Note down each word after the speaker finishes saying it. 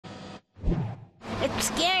It's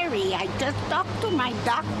scary. I just talked to my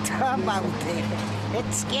doctor about it.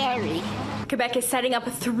 It's scary. Quebec is setting up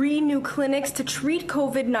 3 new clinics to treat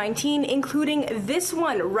COVID-19, including this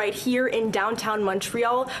one right here in downtown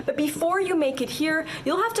Montreal. But before you make it here,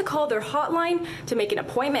 you'll have to call their hotline to make an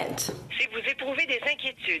appointment. Si vous éprouvez des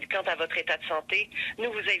inquiétudes quant à votre état de santé,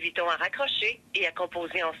 nous vous invitons à raccrocher et à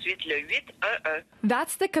composer ensuite le 811.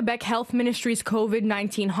 That's the Quebec Health Ministry's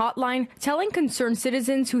COVID-19 hotline, telling concerned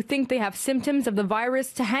citizens who think they have symptoms of the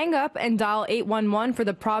virus to hang up and dial 811 for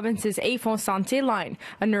the province's Info Santé line.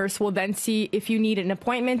 A nurse will then see if you need an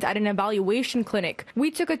appointment at an evaluation clinic. We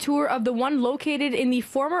took a tour of the one located in the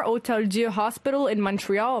former Hôtel Dieu Hospital in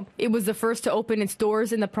Montreal. It was the first to open its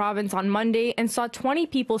doors in the province on Monday and saw 20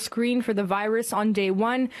 people screened for the virus on day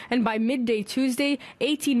 1, and by midday Tuesday,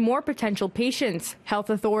 18 more potential patients. Health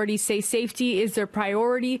authorities say safety is their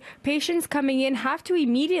priority. Patients coming in have to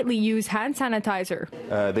immediately use hand sanitizer.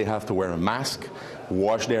 They have to wear a mask,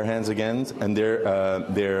 wash their hands again, and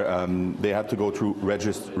they have to go through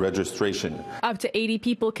registration. Up to 80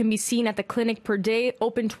 people can be seen at the clinic per day,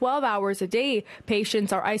 open 12 hours a day.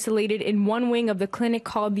 Patients are isolated in one wing of the clinic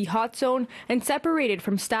called the hot zone and separated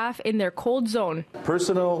from staff in their cold zone.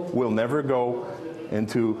 Personnel will never go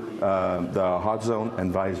into the hot zone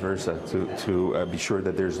and vice versa to be sure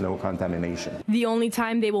that there's no contamination. The only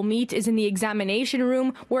time they will meet is in the examination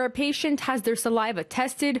room, where a patient has their saliva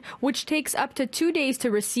tested, which takes up to 2 days to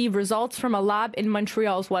receive results from a lab in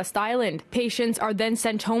Montreal's West Island. Patients are then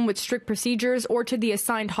sent home with strict procedures or to the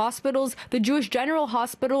assigned hospitals, the Jewish General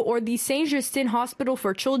Hospital or the Saint-Justin Hospital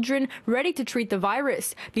for Children, ready to treat the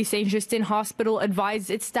virus. The Saint-Justin Hospital advised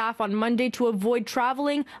its staff on Monday to avoid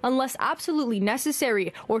traveling unless absolutely necessary,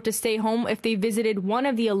 or to stay home if they visited one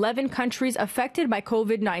of the 11 countries affected by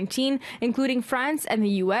COVID-19, including France and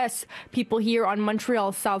the U.S. People here on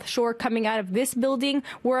Montreal's South Shore coming out of this building,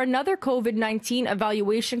 where another COVID-19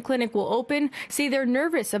 evaluation clinic will open, say they're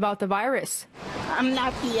nervous about the virus. I'm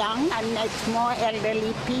not young, and it's more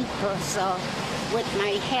elderly people, so with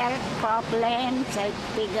my health problems, I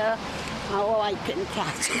figure I can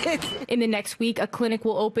catch it. In the next week, a clinic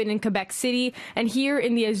will open in Quebec City and here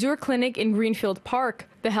in the Azure Clinic in Greenfield Park.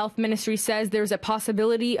 The health ministry says there's a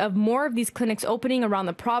possibility of more of these clinics opening around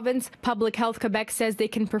the province. Public Health Quebec says they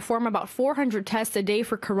can perform about 400 tests a day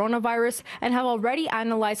for coronavirus and have already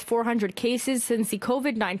analyzed 400 cases since the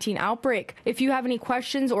COVID-19 outbreak. If you have any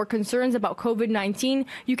questions or concerns about COVID-19,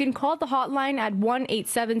 you can call the hotline at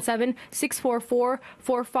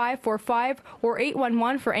 1-877-644-4545 or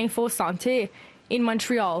 811 for Info Santé. In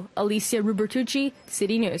Montreal, Alyssia Rubertucci,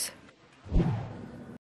 City News.